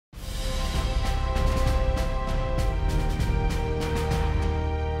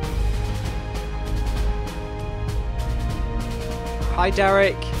Hi,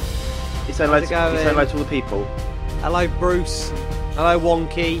 Derek. He's saying hello to all the people. Hello, Bruce. Hello,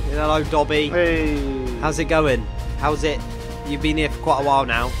 Wonky. And hello, Dobby. Hey. How's it going? How's it? You've been here for quite a while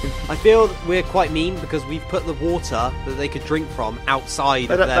now. I feel we're quite mean because we've put the water that they could drink from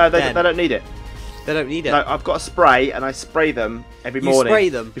outside of their den. They don't need it. They don't need it. No, I've got a spray and I spray them every morning. You spray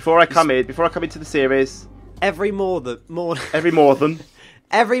them? Before I come into the series. Every morning. Every morning.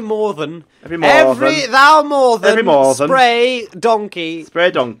 Every morning. Every morning. Every morning. Spray donkey. Spray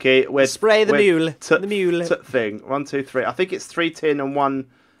a donkey with... Spray the mule. The mule. Thing. 1, 2, 3. I think it's 3 tin and 1...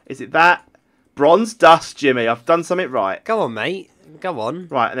 Is it that? Bronze dust, Jimmy. I've done something right. Go on, mate. Go on.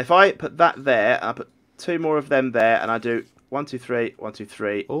 Right, and if I put that there, and I put 2 more of them there, and I do 1, 2, 3, 1, 2,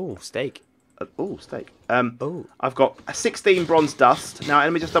 3. Oh, steak. Steak. Oh. I've got 16 bronze dust. Now,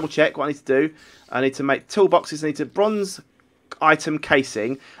 let me just double check what I need to do. I need to make toolboxes. I need to bronze item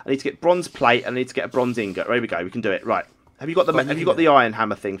casing. I need to get bronze plate. And I need to get a bronze ingot. There we go. We can do it. Right. Have you got the iron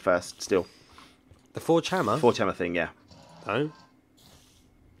hammer thing first? Still. The forge hammer. Forge hammer thing. Yeah. Oh.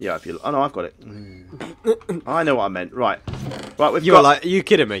 Yeah. Oh no, I've got it. I know what I meant. Right. Right. Are you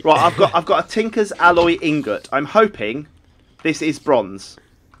kidding me? Right. I've got a Tinker's alloy ingot. I'm hoping this is bronze.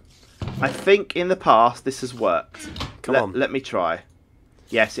 I think in the past this has worked. Come on. Let me try.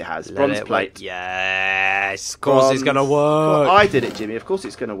 Yes, it has. Bronze plate. Yes, of course it's going to work. Well, I did it, Jimmy. Of course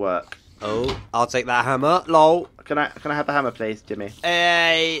it's going to work. Oh, I'll take that hammer. Lol. Can I have the hammer, please, Jimmy?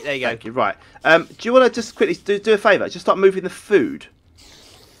 Hey, there you go. Thank you. Right. Do you want to just quickly do a favour? Just start moving the food.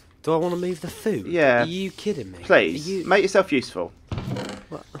 Do I want to move the food? Yeah. Are you kidding me? Please, make yourself useful.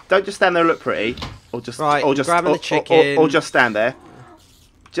 What? Don't just stand there and look pretty, or just grabbing the chicken, or just stand there.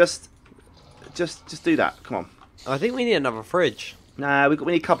 Just do that. Come on. I think we need another fridge. Nah, we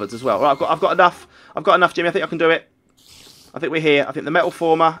need cupboards as well. Right, I've got enough. I've got enough, Jimmy. I think I can do it. I think we're here. I think the metal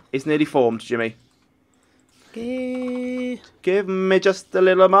former is nearly formed, Jimmy. Give me just a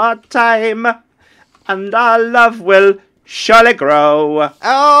little more time, and our love will surely grow.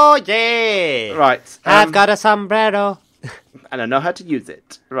 Oh yeah! Right. I've got a sombrero, and I know how to use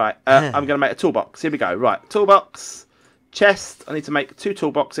it. Right. I'm going to make a toolbox. Here we go. Right. Toolbox. Chest. I need to make 2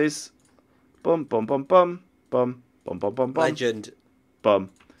 toolboxes. Bum bum bum bum bum bum bum bum bum. Legend.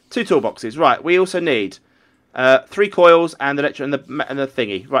 Bum. 2 toolboxes. Right. We also need 3 coils and the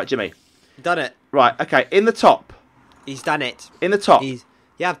thingy. Right, Jimmy. Done it. Right. Okay. In the top. He's done it. In the top.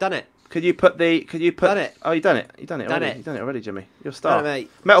 Yeah, I've done it. Could you put? Done it. Oh, you done it. You done it. Done already. it. You done it already, Jimmy. You're a star. Done it, mate.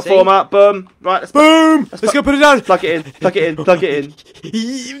 Metal former. Boom. Right. Let's go put it down. Plug it in. Plug it in. Plug it in.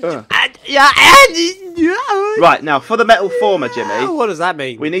 Right, now for the metal former, Jimmy. What does that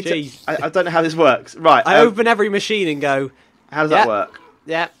mean? We need to. I don't know how this works. Right. I open every machine and go. How does that work?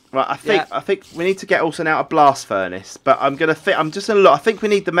 Yeah. Right. I think we need to get also now a blast furnace, but I'm just gonna look. I think we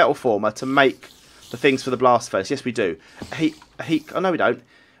need the metal former to make the things for the blast furnace. Yes, we do. A heat. Oh no, we don't.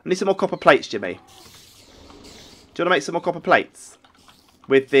 We need some more copper plates, Jimmy. Do you want to make some more copper plates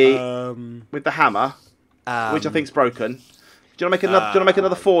with the hammer, which I think's broken? Do you want to make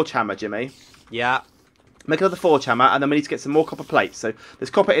another forge hammer, Jimmy? Yeah. Make another forge hammer, and then we need to get some more copper plates. So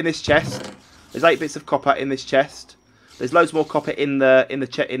there's copper in this chest. There's 8 bits of copper in this chest. There's loads more copper in the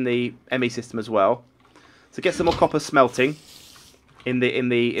ME system as well. So get some more copper smelting in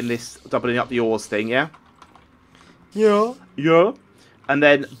this doubling up the ores thing, yeah. Yeah. Yeah. And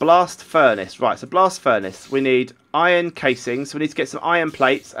then blast furnace. Right, so blast furnace. We need iron casings. So we need to get some iron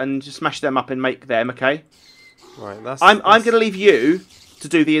plates and just smash them up and make them, okay? Right, I'm going to leave you to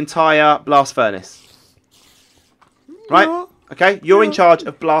do the entire blast furnace. Right? Yeah. Okay? You're in charge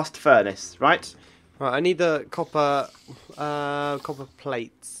of blast furnace, right? Right, I need the copper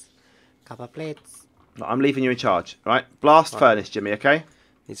plates. Copper plates. Right, I'm leaving you in charge, right? Blast furnace, Jimmy, okay?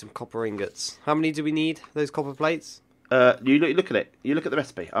 Need some copper ingots. How many do we need, those copper plates? You look at it. You look at the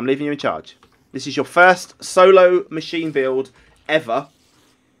recipe. I'm leaving you in charge. This is your first solo machine build ever.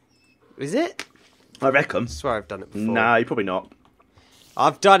 Is it? I reckon. I swear I've done it before. No, you're probably not.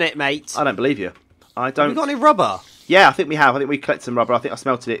 I've done it, mate. I don't believe you. I don't. Have we got any rubber? Yeah, I think we have. I think we collected some rubber. I think I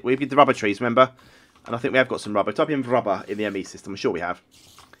smelted it. We did the rubber trees, remember? And I think we have got some rubber. Type in rubber in the ME system. I'm sure we have.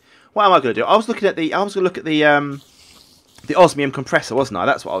 What am I going to do? I was going to look at the osmium compressor, wasn't I?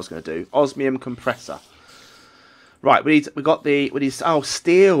 That's what I was going to do. Osmium compressor. Right, we need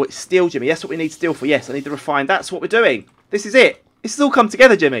steel. It's steel, Jimmy. That's what we need steel for. Yes, I need to refine. That's what we're doing. This is it. This has all come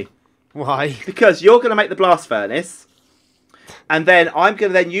together, Jimmy. Why? Because you're going to make the blast furnace, and then I'm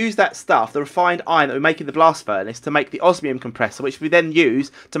going to then use that stuff, the refined iron that we make in the blast furnace, to make the osmium compressor, which we then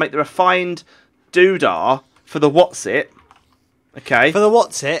use to make the refined doodah for the what's it. Okay. For the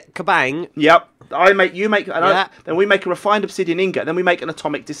what's it? Kabang. Yep. Then we make a refined obsidian ingot, and then we make an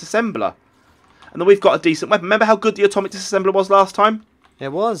atomic disassembler. and then we've got a decent weapon. Remember how good the atomic disassembler was last time?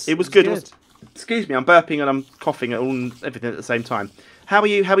 It was. It was good. Excuse me, I'm burping and I'm coughing and everything at the same time. How are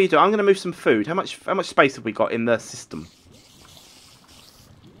you? How are you doing? I'm going to move some food. How much space have we got in the system?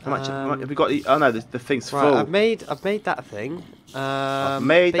 How much have we got? Oh no, the thing's full. I've made that thing. I've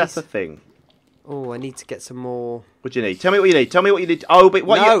made that a thing. Oh, I need to get some more. What do you need? Tell me what you need. Tell me what you need. Oh, but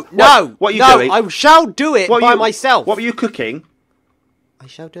what are you doing? I shall do it by myself. What were you cooking? I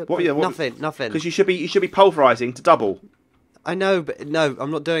shall do it. Nothing. Because you should be pulverising to double. I know, but no,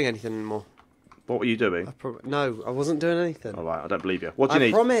 I'm not doing anything anymore. What were you doing? No, I wasn't doing anything. All right, I don't believe you. What do you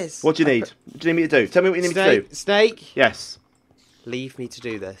need? I promise. What do you need? What do you need me to do? Tell me what you need me to do. Snake. Yes. Leave me to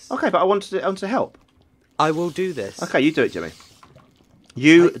do this. Okay, but I want to help. I will do this. Okay, you do it, Jimmy.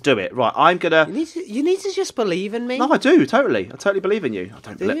 You do it. Right, I'm gonna. You need to just believe in me. No, I do totally. I totally believe in you. I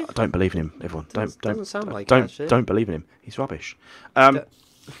don't believe in him. Everyone, doesn't sound like don't believe in him. He's rubbish. Don't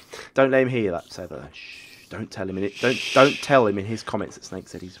let him hear that. Say that. Shh. Don't tell him in it. Don't tell him in his comments that Snake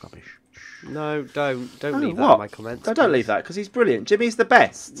said he's rubbish. No, don't leave that in my comments. No, don't leave that because he's brilliant. Jimmy's the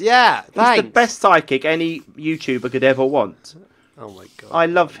best. Yeah, thanks. He's the best psychic any YouTuber could ever want. Oh my god, I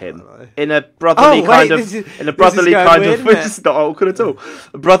love him in a brotherly kind of This is not awkward at all.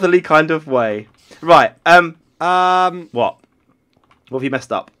 A brotherly kind of way. Right. What have you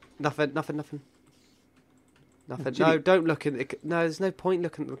messed up? Nothing. No, don't look in. No, there's no point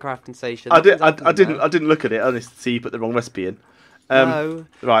looking at the crafting station. I didn't look at it. I just see you put the wrong recipe in. No.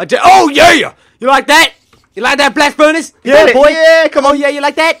 Right. Oh yeah! You like that? You like that blast furnace? Yeah, boy. Yeah, come on. Oh yeah, you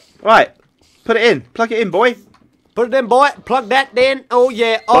like that? Right. Put it in. Plug it in, boy. Put it in, boy. Plug that in. Oh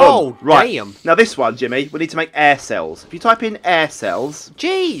yeah. Oh, right. Damn. Now this one, Jimmy, we need to make air cells. If you type in air cells,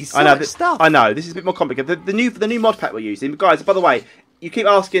 jeez, I know stuff. I know this is a bit more complicated. The new mod pack we're using, guys. By the way, you keep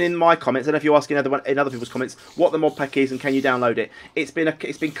asking in my comments, and if you're asking in other people's comments, what the mod pack is and can you download it? It's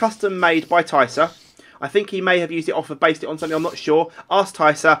been custom made by Tyser. I think he may have used it off of based it on something. I'm not sure. Ask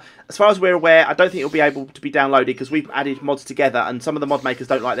Tyser. As far as we're aware, I don't think it'll be able to be downloaded because we've added mods together, and some of the mod makers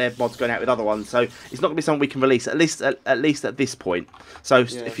don't like their mods going out with other ones. So it's not going to be something we can release at least at this point. So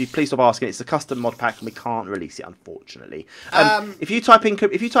if you please stop asking, it's a custom mod pack and we can't release it unfortunately. If you type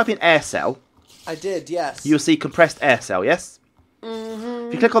in air cell, I did, yes. You'll see compressed air cell, yes.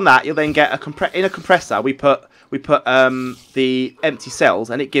 If you click on that, you'll then get in a compressor. We put the empty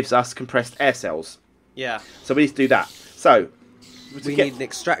cells, and it gives us compressed air cells. Yeah. So we need to do that. So we need an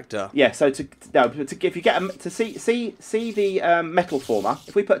extractor. Yeah. So if you get to see the metal former,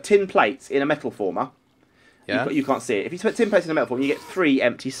 if we put tin plates in a metal former, you can't see it. If you put tin plates in a metal former, you get 3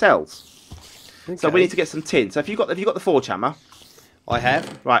 empty cells. Okay. So we need to get some tin. So have you got the forge hammer? I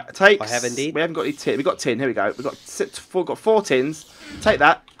have. Right. I have indeed. We haven't got any tin. We've got tin. Here we go. We've got 4 tins. Take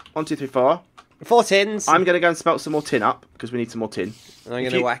that. 1, 2, 3, 4. 4 tins. I'm going to go and smelt some more tin up because we need some more tin. And I'm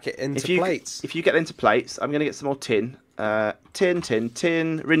going to whack it into plates. If you get into plates, I'm going to get some more tin.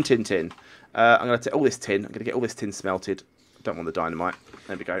 Tin. Rin tin. I'm going to take all this tin. I'm going to get all this tin smelted. I don't want the dynamite.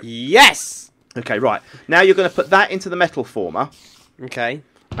 There we go. Yes! Okay, right. Now you're going to put that into the metal former. Okay.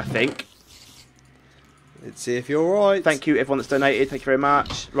 I think. Let's see if you're right. Thank you, everyone that's donated. Thank you very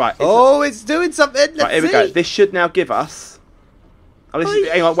much. Right. It's doing something. Let's right, here we go. This should now give us...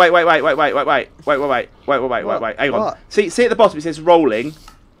 hang on, wait. Hang on. See at the bottom it says rolling,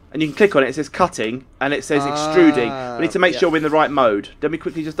 and you can click on it. It says cutting, and it says extruding. We need to make sure we're in the right mode. Let me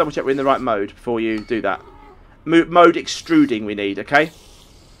quickly just double check we're in the right mode before you do that. Mode extruding we need, okay?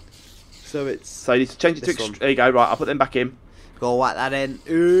 So you need to change it to extrude. There you go. Right, I'll put them back in. Go whack that in.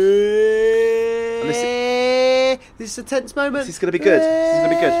 This is a tense moment. This is going to be good.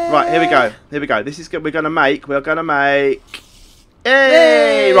 Right, here we go. This is good. We're going to make.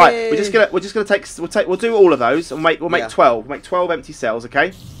 Hey! Right, we'll do all of those and we'll make 12. We'll make 12 empty cells,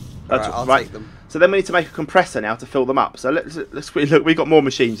 okay? I'll take them. So then we need to make a compressor now to fill them up. So let's look. We've got more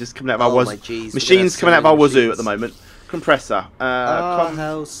machines just coming out of our machines coming out of our wazoo at the moment. Compressor.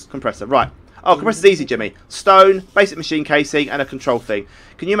 Compressor. Right. Oh, compressor's easy, Jimmy. Stone, basic machine casing, and a control thing.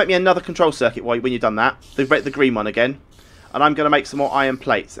 Can you make me another control circuit when you've done that? The green one again. And I'm going to make some more iron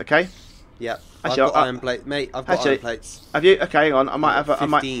plates, okay? Yep. Actually, I've got iron plates, mate. I've got iron plates. Have you? Okay, hang on. I might have.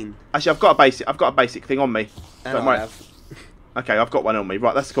 15. Actually, I've got a basic thing on me. And I have. Okay, I've got one on me.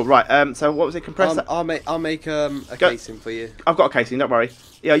 Right, that's cool. Right. So what was it? Compressor. I'll make a casing for you. I've got a casing. Don't worry.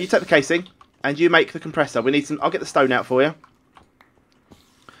 Yeah, you take the casing and you make the compressor. We need some. I'll get the stone out for you.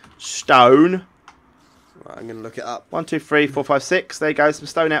 Stone. Right, I'm gonna look it up. 1, 2, 3, 4, 5, 6. There you go. Some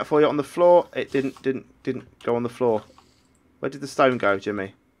stone out for you on the floor. It didn't go on the floor. Where did the stone go,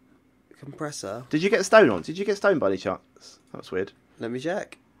 Jimmy? Compressor. Did you get stone on? Did you get stone by any chance? That was weird. Let me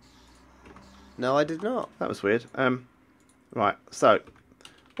check. No, I did not. That was weird. Right. So,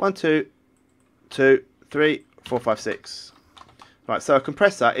 1, 2, 2, 3, 4, 5, 6. Right, so a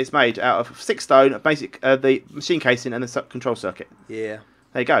compressor is made out of 6 stone, basic the machine casing, and the control circuit. Yeah.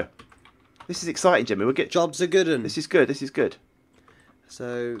 There you go. This is exciting, Jimmy. We'll get Jobs are good. And this is good. This is good.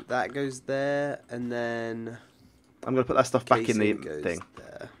 so that goes there, and then I'm going to put that stuff back in the thing.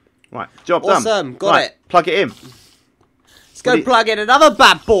 There. Right, job done. Awesome, got right, it. Plug it in. Let's go plug in another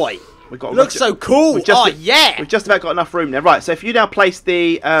bad boy. We've got Looks so cool. Yeah. We've just about got enough room there. Right, so if you now place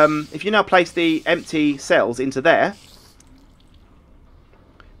the empty cells into there,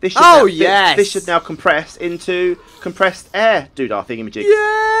 this should this should now compress into compressed air doodah thingamajig.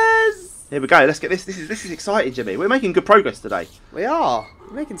 Yes. Here we go. Let's get this. This is exciting, Jimmy. We're making good progress today. We are.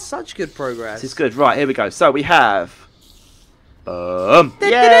 We're making such good progress. This is good. Right, here we go. So we have. Yay!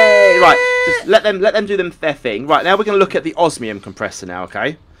 Right, just let them do their thing. Right, now we're going to look at the osmium compressor now.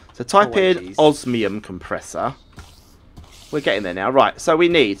 Okay. So type in osmium compressor. We're getting there now. Right. So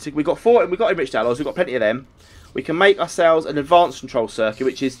we've got enriched alloys. We've got plenty of them. We can make ourselves an advanced control circuit,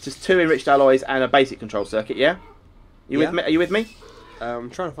 which is just 2 enriched alloys and a basic control circuit. Yeah. With me? Are you with me?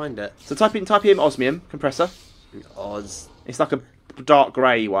 I'm trying to find it. So type in osmium compressor. Oz. It's like a dark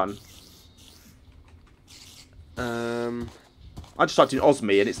grey one. I just typed in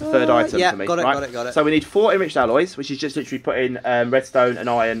Osmi and it's the third item for me. Got it. So we need 4 enriched alloys, which is just literally putting redstone and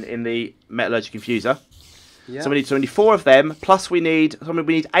iron in the metallurgic infuser. Yep. So we need 4 of them, plus we need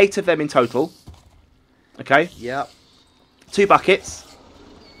 8 of them in total. Okay. Yep. 2 buckets.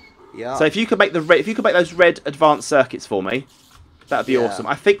 Yeah. So if you could make those red advanced circuits for me, that'd be awesome.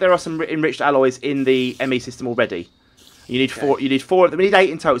 I think there are some enriched alloys in the ME system already. You need 4. You need 4 of them. We need 8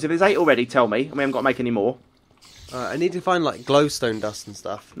 in total. So if there's 8 already, tell me, and we haven't got to make any more. I need to find like glowstone dust and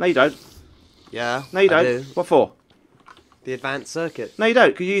stuff. No, you don't. Yeah. No, you don't. Do. What for? The advanced circuit. No, you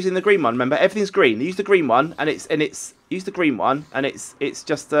don't. Because you're using the green one. Remember, everything's green. Use the green one, and it's use the green one, and it's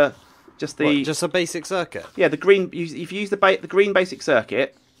just a basic circuit. Yeah, the green. If you use the green basic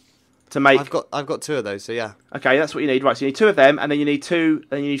circuit to make. I've got 2 of those. So yeah. Okay, that's what you need. Right, so you need 2 of them, and then you need 2.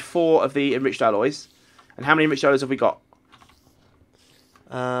 Then you need 4 of the enriched alloys. And how many enriched alloys have we got?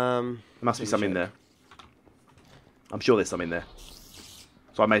 There must be some in there. I'm sure there's some in there.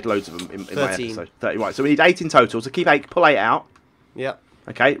 So I made loads of them in my episode. 30. Right, so we need 8 in total. So pull 8 out. Yep.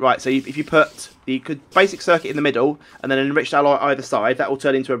 Okay, right. So if you put the basic circuit in the middle and then an enriched alloy either side, that will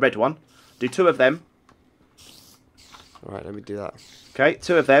turn into a red one. Do 2 of them. All right, let me do that. Okay,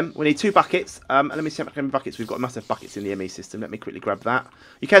 2 of them. We need 2 buckets. And let me see how many buckets we've got. We must have buckets in the ME system. Let me quickly grab that.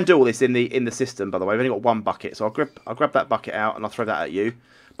 You can do all this in the system, by the way. We've only got 1 bucket, so I'll grab that bucket out and I'll throw that at you.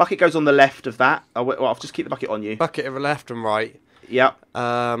 Bucket goes on the left of that. I'll just keep the bucket on you. Bucket of the left and right. Yep.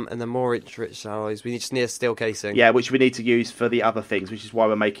 And then more enriched alloys. We just need a steel casing. Yeah, which we need to use for the other things, which is why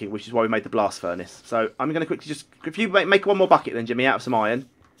we made the blast furnace. So I'm going to quickly if you make 1 more bucket then, Jimmy, out of some iron.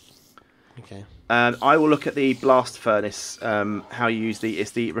 Okay. I will look at the blast furnace. How you use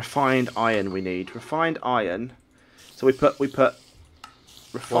it's the refined iron we need. Refined iron. So we put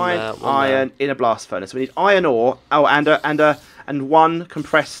refined iron in a blast furnace. So we need iron ore. Oh, and 1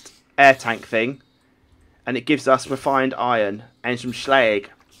 compressed air tank thing, and it gives us refined iron and some slag.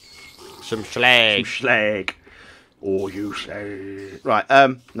 Some slag. Oh, you slag. Right.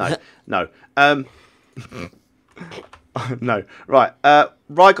 No. No. No. Right.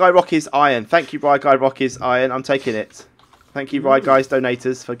 Rye Guy Rocky's iron. Thank you, Rye Guy Rocky's iron. I'm taking it. Thank you, Rye Guys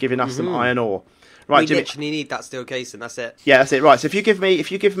donators, for giving us some iron ore. Right, we Jimmy. literally need that steel casing. That's it. Yeah, that's it. Right. So if you give me the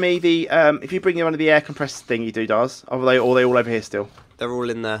if you bring me one of the air compressed thing you do, does are they all over here still? They're all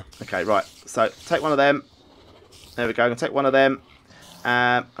in there. Okay. Right. So take one of them. There we go. I'm gonna take one of them.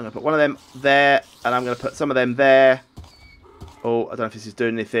 I'm gonna put one of them there, and I'm gonna put some of them there. Oh, I don't know if this is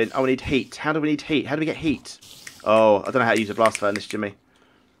doing anything. Oh, we need heat. How do we need heat? How do we get heat? Oh, I don't know how to use a blast furnace, Jimmy.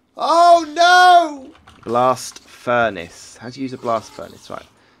 Oh no! Blast furnace. How do you use a blast furnace? Right.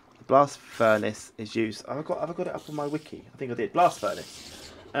 The blast furnace is used. Have I got it up on my wiki? I think I did. Blast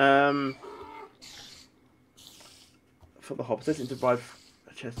furnace. For the hob, doesn't derive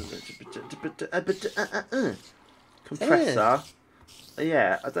compressor.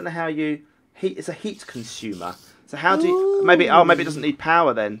 Yeah, I don't know how you heat. It's a heat consumer. So how do you, maybe it doesn't need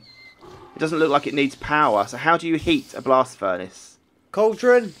power then. It doesn't look like it needs power. So how do you heat a blast furnace?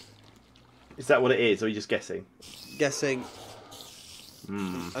 Cauldron. Is that what it is, or are you just guessing? Guessing.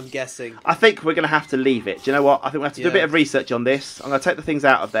 I'm guessing. I think we're going to have to leave it. Do you know what? I think we have to do a bit of research on this. I'm going to take the things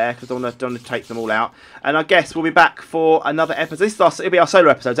out of there because I don't want to take them all out. And I guess we'll be back for another episode. It'll be our solo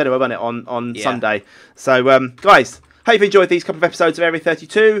episodes anyway, won't it? On Sunday. So, guys, hope you've enjoyed these couple of episodes of Area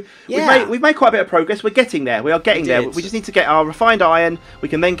 32. Yeah. We've made quite a bit of progress. We're getting there. We are getting there. We just need to get our refined iron. We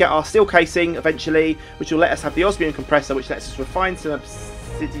can then get our steel casing eventually, which will let us have the osmium compressor, which lets us refine some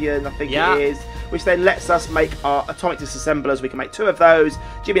obsidian, I think Yeah. it is, which then lets us make our atomic disassemblers. We can make 2 of those.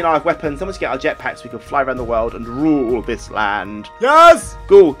 Jimmy and I have weapons. Then once we get our jetpacks, we can fly around the world and rule this land. Yes!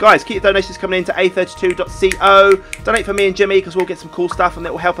 Cool. Guys, keep your donations coming in to a32.co. Donate for me and Jimmy, because we'll get some cool stuff, and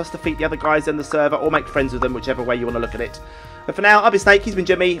it will help us defeat the other guys in the server, or make friends with them, whichever way you want to look at it. But for now, I've been Snake, he's been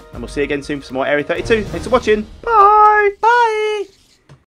Jimmy, and we'll see you again soon for some more Area 32. Thanks for watching. Bye! Bye!